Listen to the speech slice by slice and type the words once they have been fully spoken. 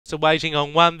So waiting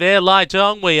on one there. Light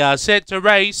on. We are set to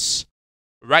race.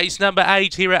 Race number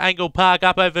 8 here at Angle Park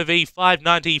up over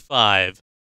V595.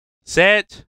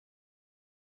 Set.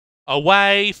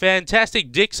 Away.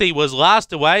 Fantastic Dixie was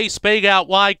last away. Speed out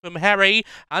wide from Harry.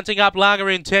 Hunting up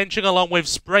Langer Intention along with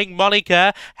Spring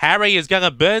Monica. Harry is going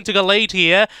to burn to the lead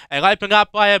here and open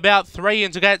up by about 3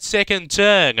 into that second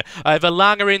turn. Over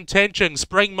Langer Intention,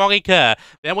 Spring Monica.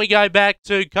 Then we go back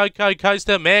to Coco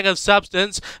Coaster, Man of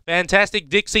Substance. Fantastic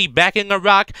Dixie back in the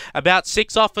ruck. About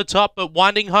 6 off the top but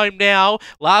winding home now.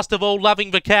 Last of all,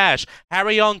 Loving the Cash.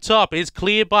 Harry on top is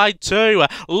clear by 2.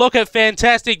 Look at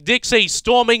Fantastic Dixie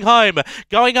storming home.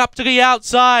 Going up to the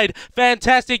outside.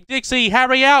 Fantastic Dixie.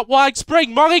 Harry out wide.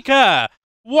 Spring Monica.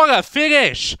 What a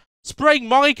finish. Spring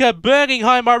Monica burning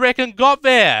home, I reckon, got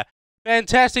there.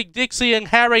 Fantastic Dixie and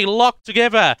Harry locked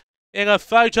together in a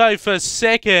photo for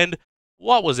second.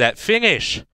 What was that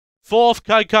finish? Fourth,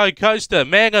 Coco Coaster,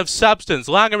 Man of Substance,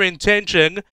 Langer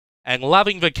Intention, and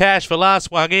Loving the Cash for last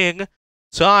one in.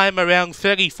 Time around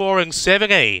 34 and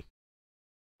 70.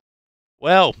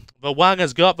 Well, the one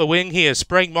has got the win here.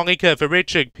 Spring Monica for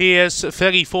Richard Pierce,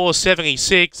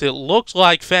 34.76. It looks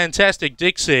like Fantastic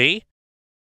Dixie,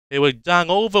 who had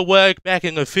done all the work back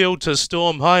in the field to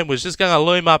storm home, was just going to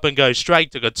loom up and go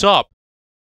straight to the top.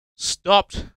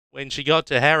 Stopped when she got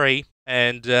to Harry,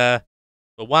 and the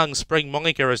one, Spring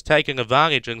Monica, has taken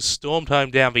advantage and stormed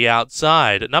home down the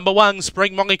outside. Number 1,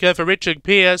 Spring Monica for Richard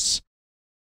Pierce,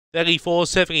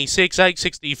 34.76,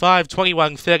 8.65,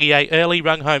 21.38 early,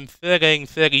 run home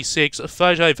 13.36,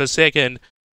 photo for second.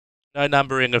 No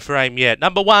number in the frame yet.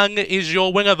 Number 1 is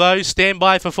your winner though. Stand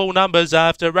by for full numbers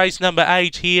after race number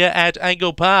 8 here at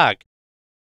Angle Park.